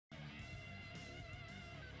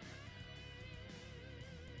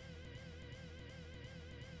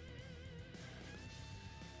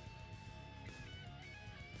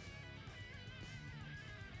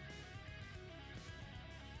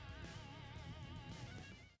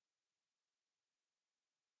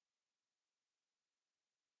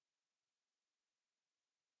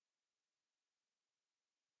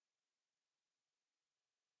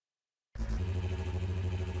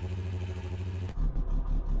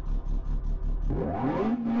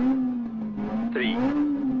3,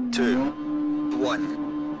 2,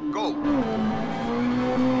 1, go!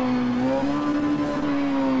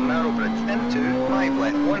 Narrow bridge into 5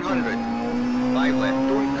 left, 100. 5 left,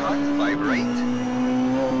 don't cut, 5 right.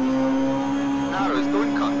 Narrows,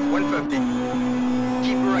 don't cut, 150.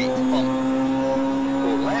 Keep right, bump.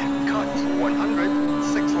 4 left, cut, 100.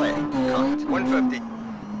 6 left, cut, 150.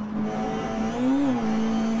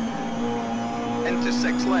 Into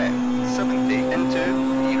 6 left, 70, into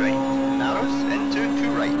 3 right. Narrows, into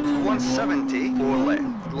 2 right, 170, 4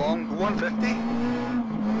 left, long, 150.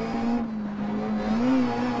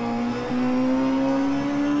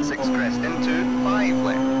 6 crest, into 5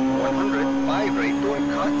 left, 100, 5 right, don't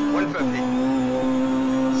cut, 150.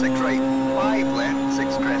 6 right, 5 left,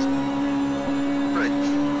 6 crest. Bridge,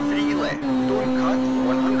 3 left, don't cut,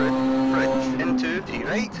 100. Bridge, into 3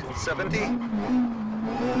 right, 70.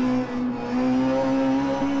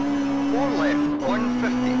 4 left,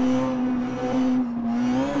 150.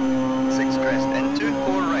 6 crest, into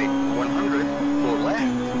 4 right, 100. 4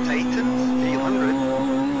 left, tightens, 300.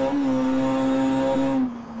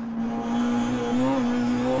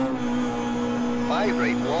 5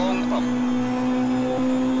 right, long bump.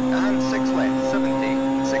 And 6 left,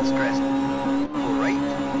 70. 6 crest. 4 right.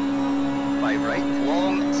 5 right,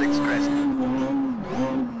 long, 6 crest.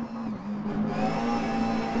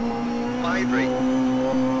 5 right.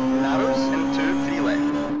 Narrows into 3 left.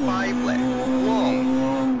 5 left, long.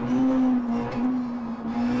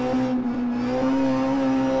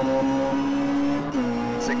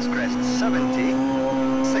 6 crest, 70.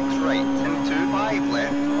 6 right, into 5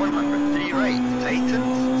 left, 100. 3 right,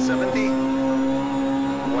 tightens, 70.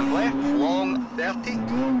 1 left, long, 30.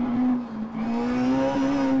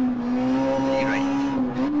 3 right.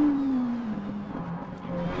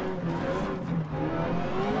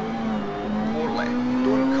 4 left,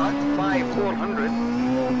 don't cut, 5, 400.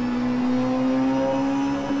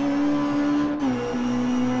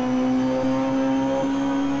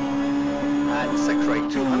 And 6 right,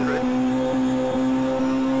 200.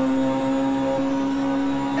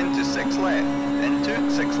 Into 6 left, into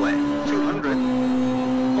 6 left, 200.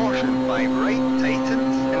 Caution, 5 right,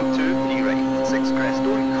 tightens, into 3 right. 6 crest,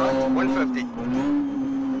 don't cut, 150.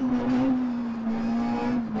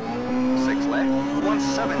 6 left,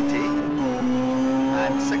 170.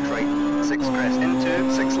 And 6 right, 6 crest,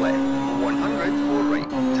 into 6 left. 100, 4 right,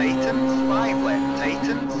 tightens, 5 left,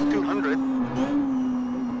 tightens, 200.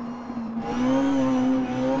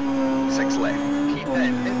 6 left, keep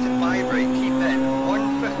in, into 5 right, keep in,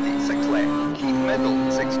 150, 6 left, keep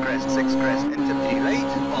middle, 6 crest, into 3 right,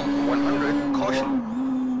 bump, 100, caution,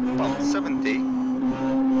 bump, 70,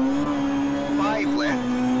 5 left,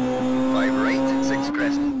 5 right, 6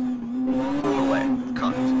 crest, 4 left,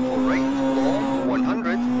 cut, 4 right, long,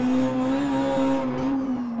 100,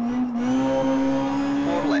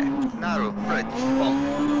 4 left, narrow, bridge, bump,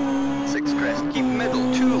 6 crest, keep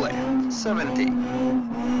middle, 2 left, 70,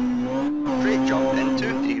 straight jump into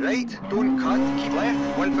 3 right, don't cut, keep left,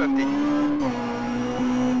 150.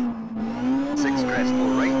 6 crest, 4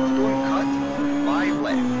 right, don't cut, 5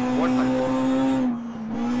 left,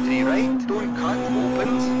 100. 3 right, don't cut,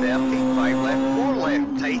 opens, 30, 5 left, 4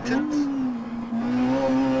 left, tightens.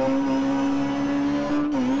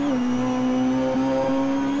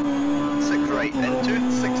 6 right, into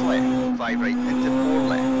 6 left, 5 right, into 4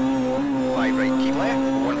 left. 5 right, keep left,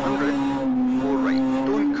 100. 4 right,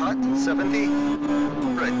 don't cut, 70.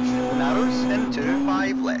 Bridge, narrows, into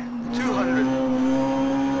 5 left, 200.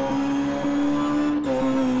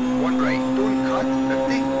 1 right, don't cut,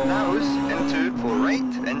 50. Narrows, into 4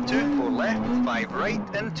 right, into 4 left, 5 right,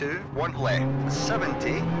 into 1 left,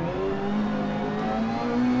 70.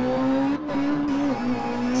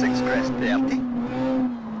 6 crest, 30.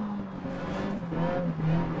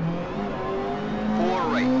 4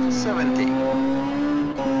 right, 70. 3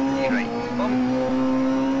 right, bump.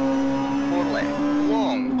 4 left,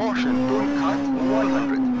 long, caution, don't cut,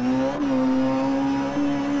 100.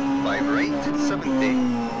 5 right, 70.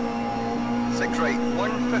 6 right,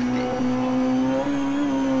 150.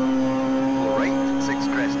 4 right, 6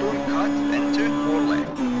 crest, don't cut, into 4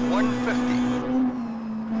 left, 150.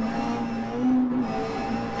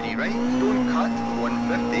 3 right, don't cut,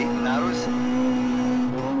 150, narrows.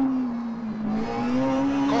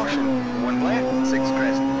 Caution, 1 left, 6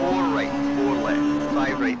 crest, 4 right, 4 left,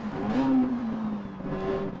 5 right.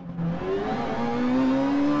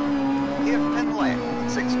 Hairpin left,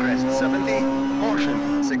 6 crest, 70. Caution,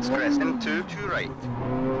 6 crest, into 2 right.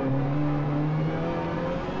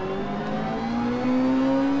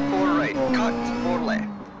 4 right, cut, 4 left.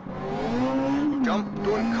 Jump,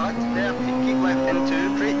 don't cut, 30, keep left into,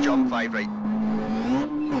 straight jump, 5 right.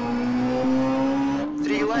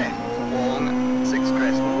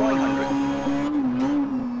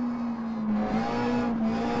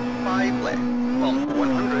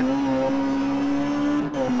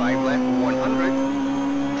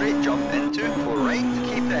 jump into 4 right,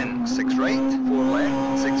 keep in 6 right, 4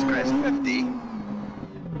 left, 6 crest 50.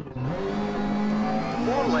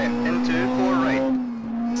 4 left into 4 right,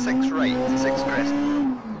 6 right, 6 crest.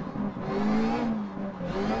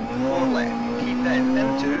 4 left, keep in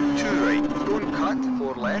into 2 right, don't cut,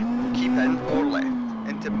 4 left, keep in 4 left,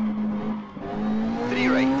 into 3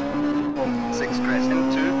 right, 6 crest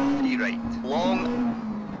into 3 right, long,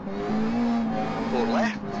 4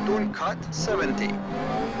 left, don't cut, 70.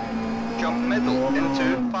 Jump middle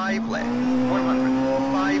into 5 left,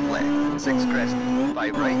 100, 5 left, 6 crest,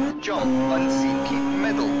 5 right, jump, unseen, keep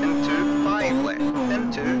middle into 5 left,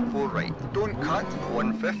 into 4 right, don't cut,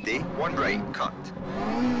 150, 1 right, cut.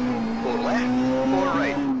 4 left, 4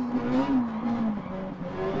 right.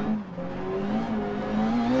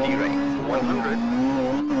 3 right, 100.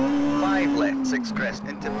 5 left, 6 crest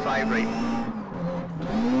into 5 right.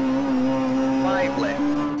 5 left,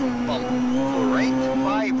 bump. 4 right,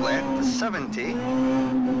 5 left, 70.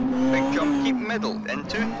 Big jump, keep middle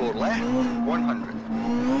into 4 left, 100.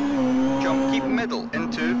 Jump, keep middle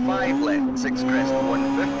into 5 left, 6 crest,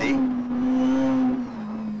 150.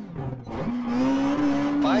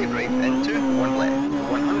 5 right into 1 left,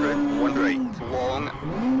 100, 1 right, long.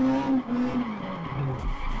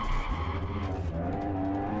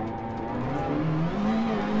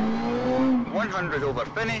 100 over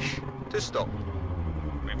finish to stop.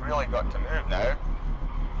 We've really got to move now.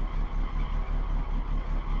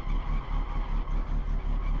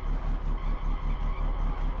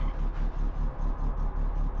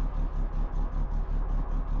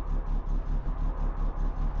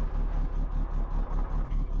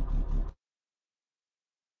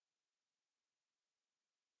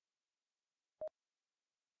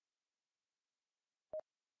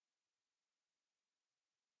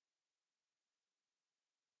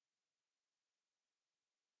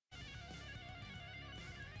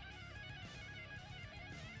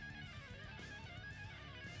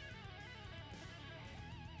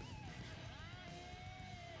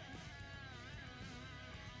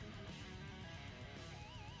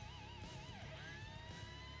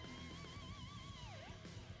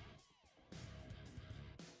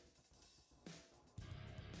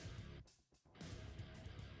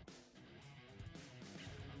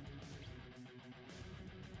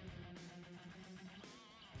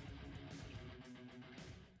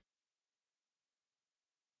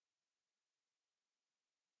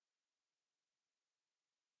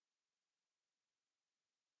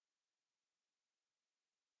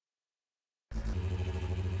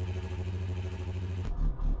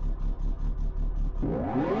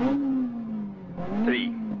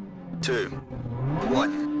 Three, 2,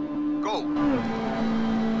 1, go!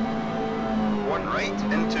 1 right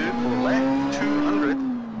into 4 left, 200.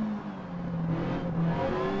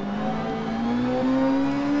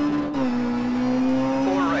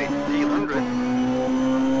 4 right, 300.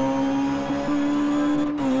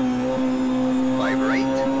 5 right,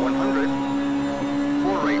 100.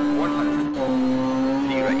 4 right, 100.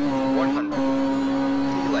 3 right, 100.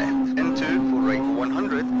 3 left into 4 right,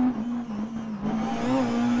 100.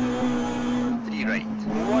 3 right,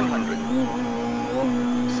 100.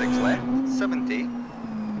 6 left, 70.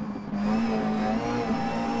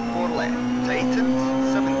 4 left, tightened,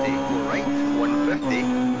 70. 4 right, 150.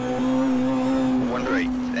 1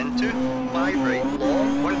 right, into 5 right, long,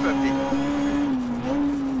 150.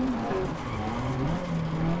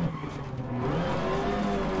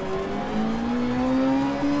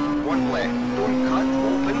 1 left, don't cut,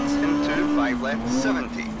 opens into 5 left,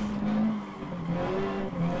 70.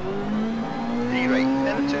 3 right,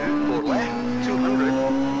 into 4 left, 200.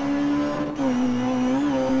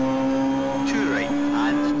 2 right,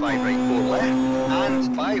 and 5 right, 4 left,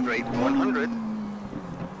 and 5 right, 100.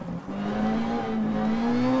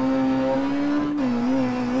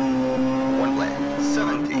 1 left,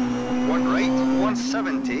 70. 1 right,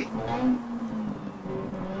 170.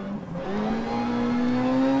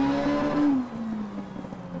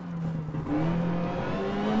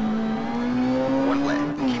 1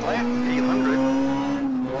 left, keep left, 300.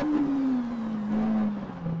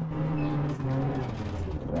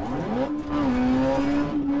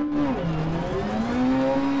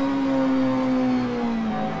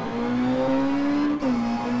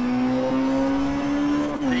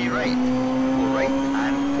 3 right, 4 right,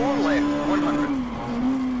 and 4 left, 100.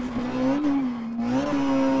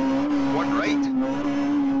 1 right,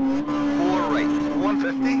 4 right,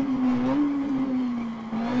 150.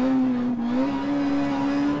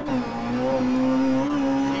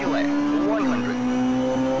 3 left, 100.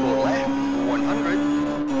 4 left, 100.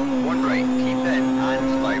 1 right, keep in, and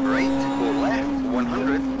 5 right, 4 left,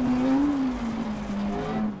 100.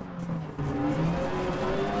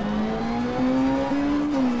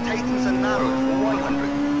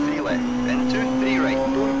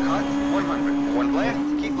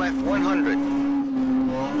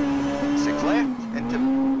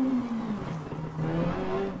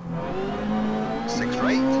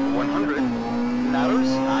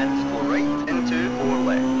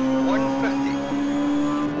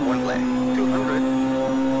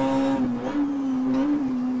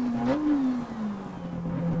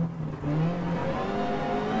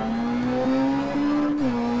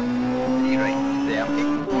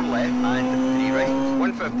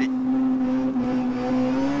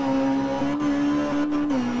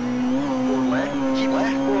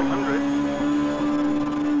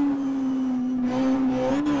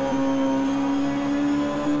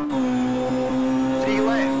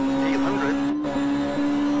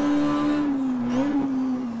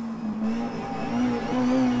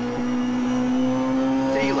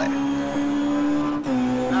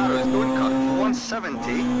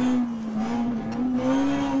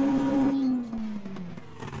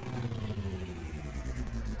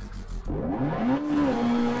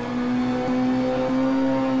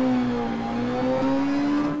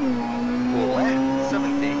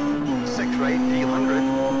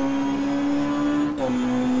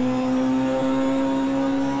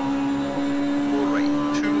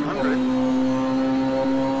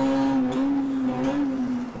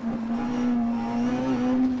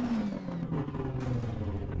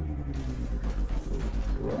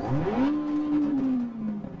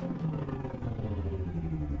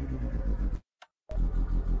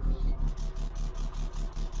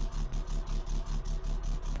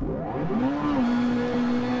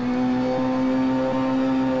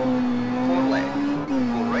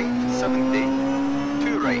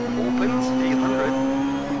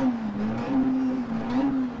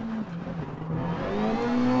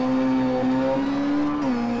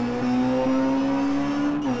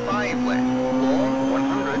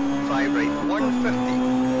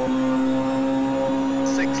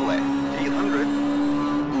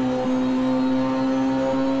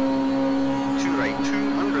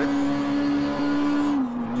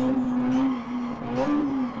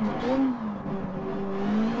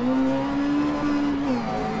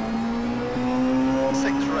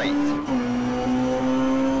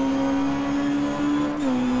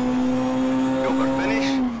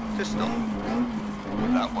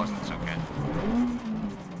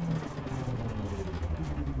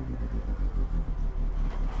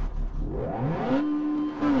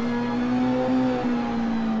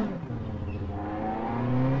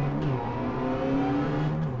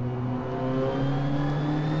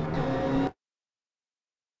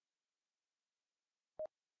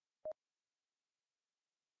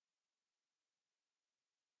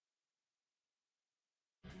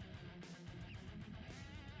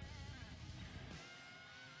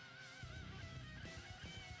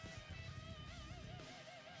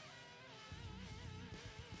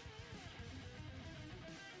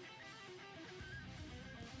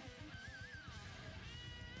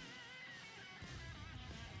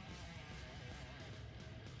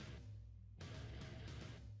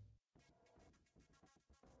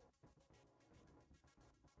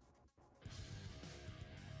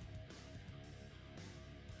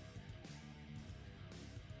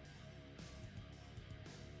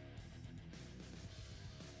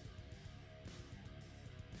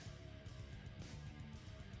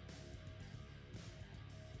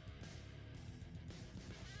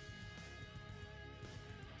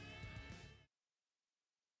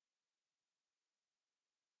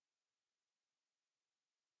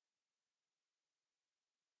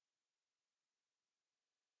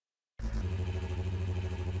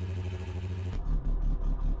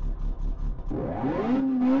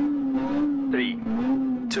 3,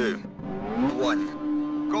 2,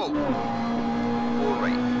 1, go. 4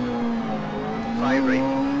 right, 5 right,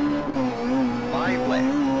 5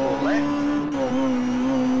 left, 4 left,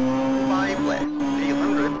 5 left,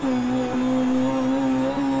 300,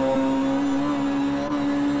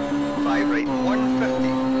 5 right,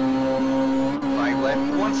 150, 5 left,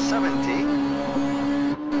 170,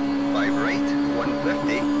 5 right,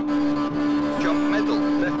 150, jump middle,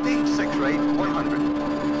 50, 6 right, 100,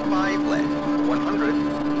 5 left, 100,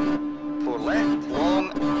 4 left,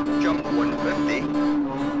 long, jump 150,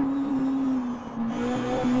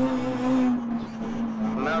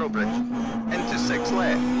 narrow bridge, into 6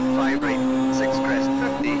 left, 5 right, 6 crest,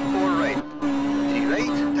 50, 4 right, 3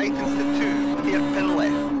 right, tightens to 2, hairpin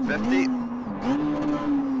left, 50,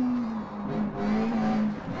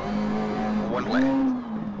 1 left.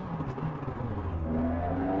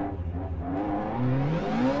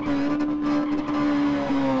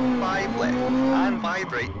 5 left, and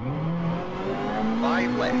 5 right,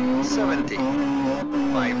 5 left, 70,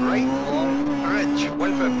 5 right, long, bridge,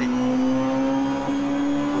 150,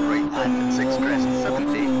 4 right, and 6 crest,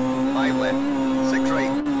 70, 5 left, 6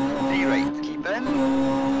 right, 3 right, keep in,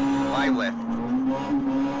 5 left,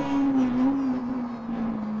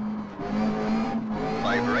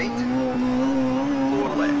 5 right,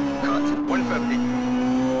 4 left, cut, 150,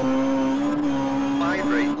 5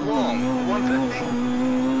 right, long, 150,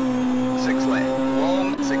 6 left, long,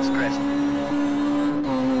 6 crest,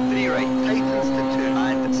 3 right, tightens to 2,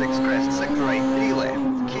 and 6 crest, 6 right, 3 left,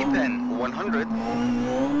 keep in, 100,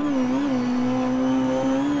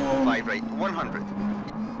 5 right, 100,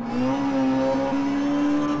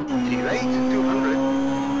 3 right, 200,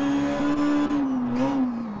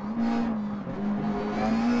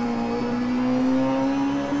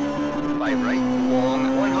 5 right, long,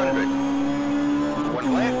 100,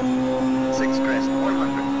 1 left, 6 crest,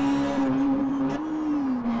 100,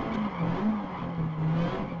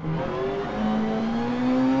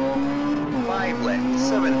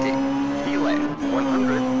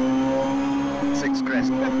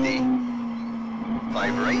 150.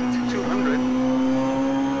 5 right, 200.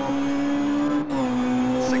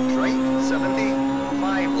 6 right, 70.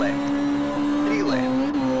 5 left. 3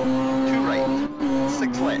 left. 2 right.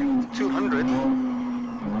 6 left, 200.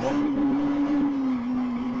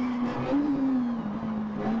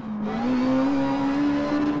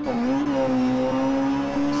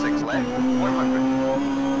 6 left, 100.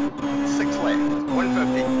 6 left,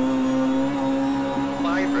 150.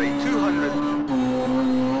 5 right, 200.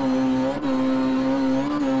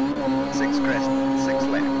 6 crest, 6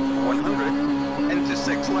 left, 100. Into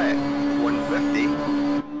 6 left, 150.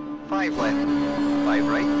 5 left, 5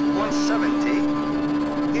 right, 170.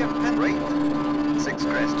 Hairpin right, 6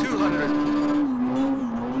 crest, 200.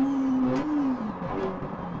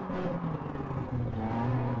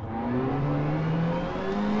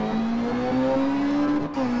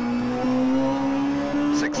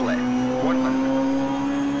 6 left,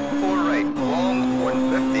 100. 4 right, long,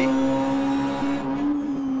 150.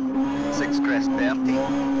 6 crest, 30.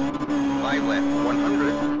 5 left,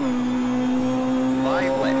 100.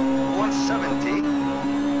 5 left, 170.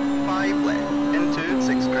 5 left, into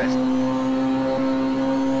 6 crest.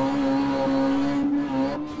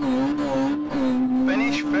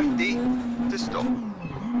 Finish 50 to stop.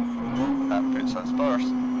 That puts us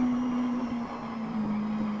first.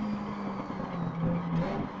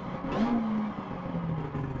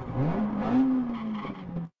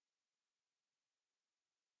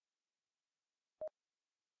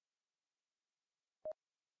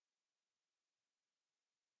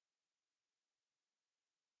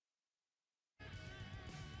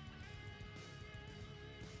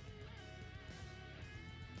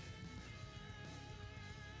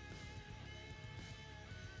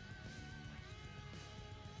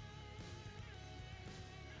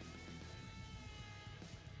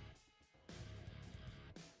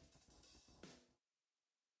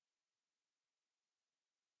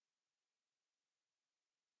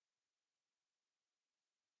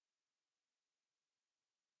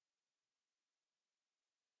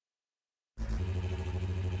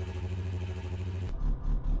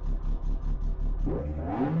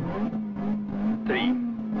 Three,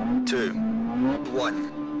 2,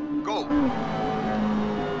 1, go.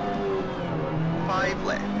 5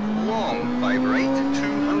 left, long, 5 right,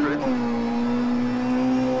 200.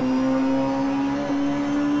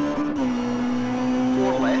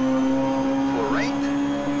 4 left, 4 right.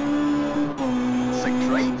 6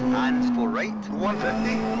 right, and 4 right,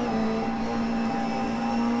 150.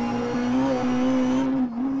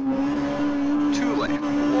 2 left,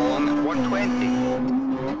 long, 120.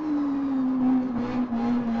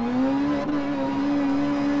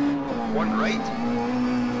 1 right,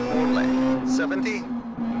 4 left, 70.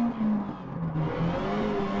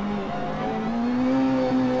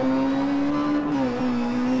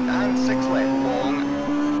 6 left, long,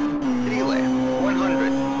 3 left,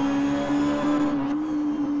 100.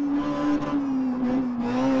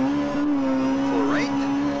 4 right,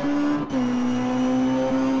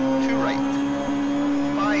 2 right,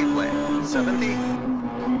 5 left, 70.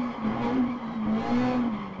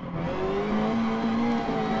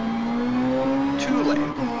 2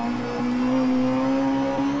 left,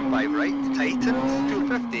 5 right, tightens,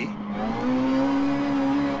 250.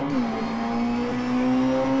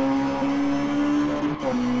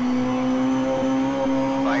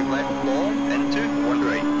 5 left, long, into 1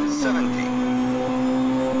 right, 70.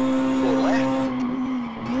 4 left.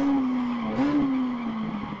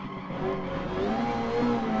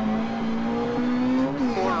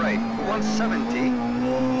 4 right, 170.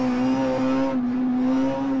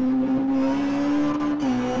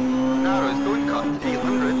 Narrows, don't cut,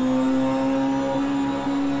 300.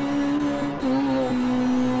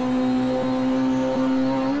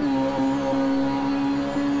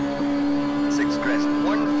 6 crest,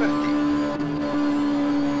 150.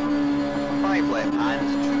 5 left and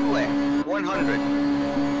 2 left, 100.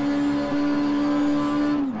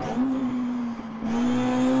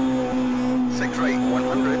 6 right,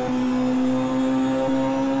 100.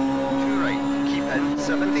 2 right, keep in,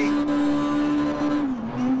 70.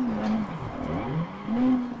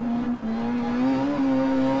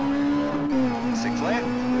 6 left,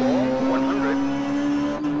 long, 100.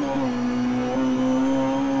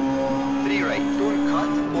 3 right, don't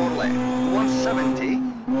cut, 4 left, 170.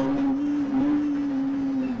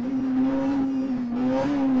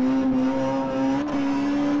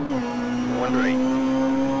 1 right.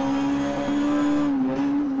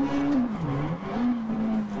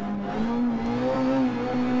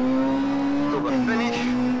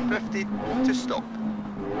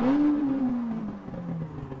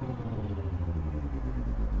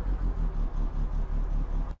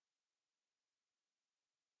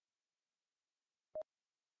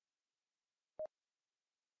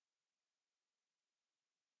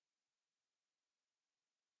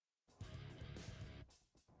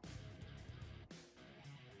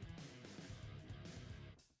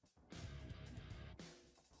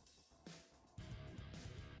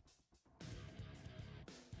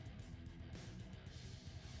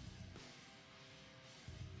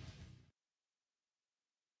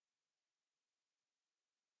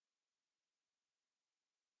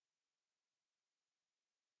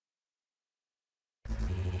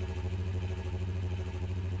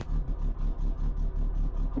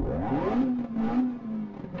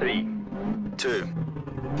 3, 2,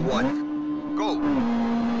 1, go.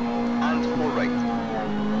 And 4 right.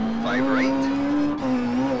 5 right.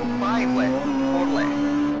 5 left, 4 left.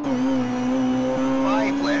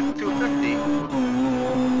 5 left, 250.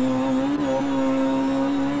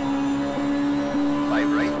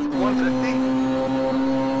 5 right, 150.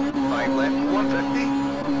 5 left, 150.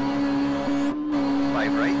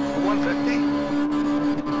 5 right, 150.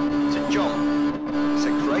 To jump.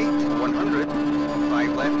 6 right, 100.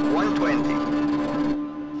 5 left, 120.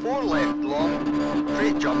 4 left long,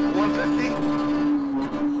 straight jump, 150.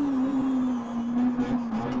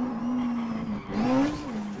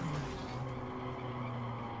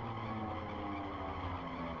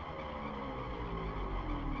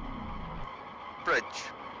 Bridge.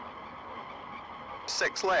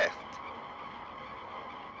 6 left.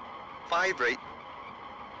 5 right.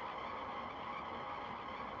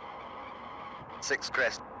 6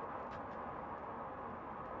 crest.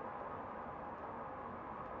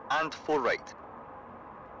 And 4 right.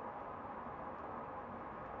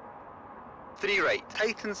 3 right,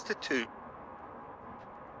 tightens to 2.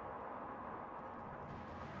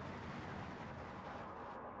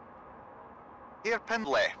 Hairpin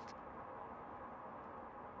left.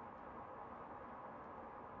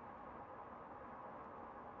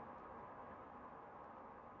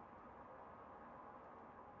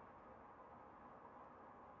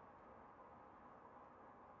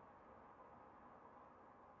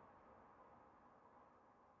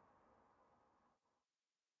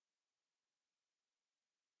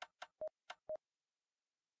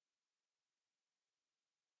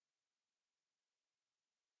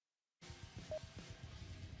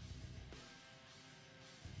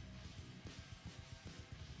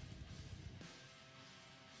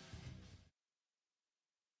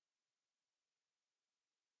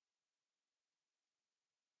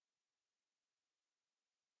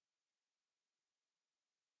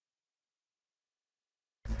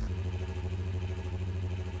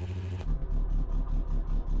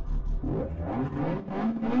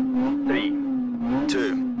 Three,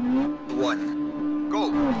 2, 1,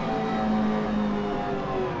 go.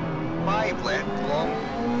 5 left long,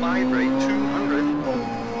 5 right, 200.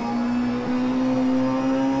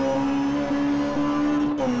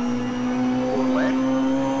 4 left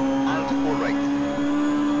and 4 right.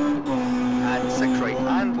 And 6 right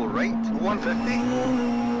and 4 right, 150.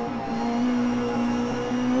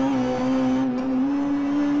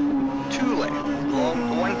 2 left long,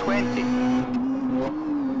 120.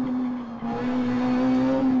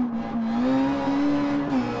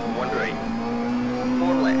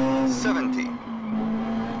 70.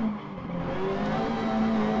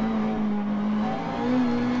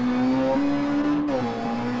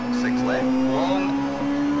 6 left, long,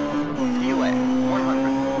 3 left,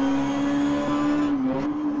 100.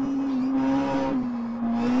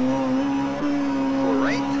 4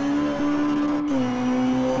 right,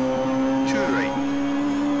 2 right,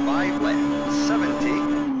 5 left, 70.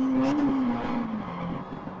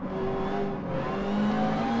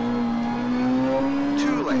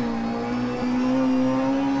 2 left.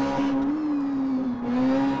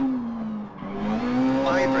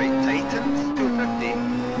 5 right, tightens, 250.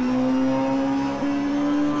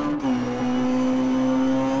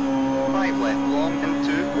 5 left, long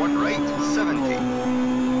into 1 right, 70.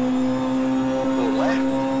 4 left.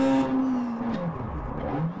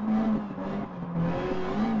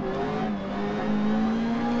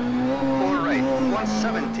 4 right,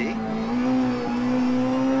 170.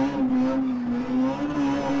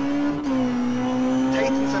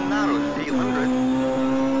 Tightens and narrows, 300.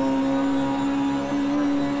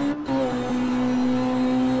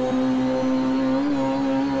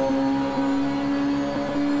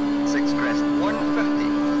 6 crest, 150.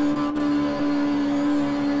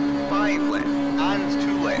 5 left and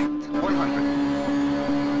 2 left, 100.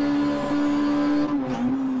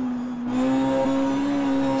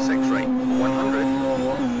 6 right, 100.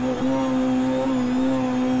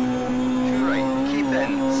 2 right, keep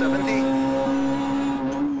in, 70.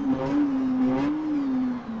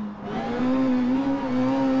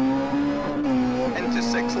 Into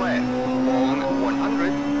 6 left, long,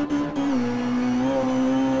 100.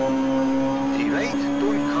 3 right,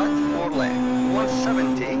 don't cut, 4 left,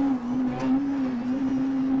 170.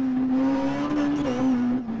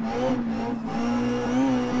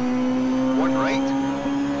 1 right.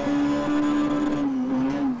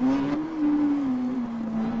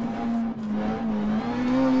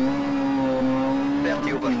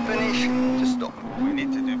 30 over finish, to stop. We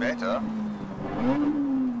need to do better.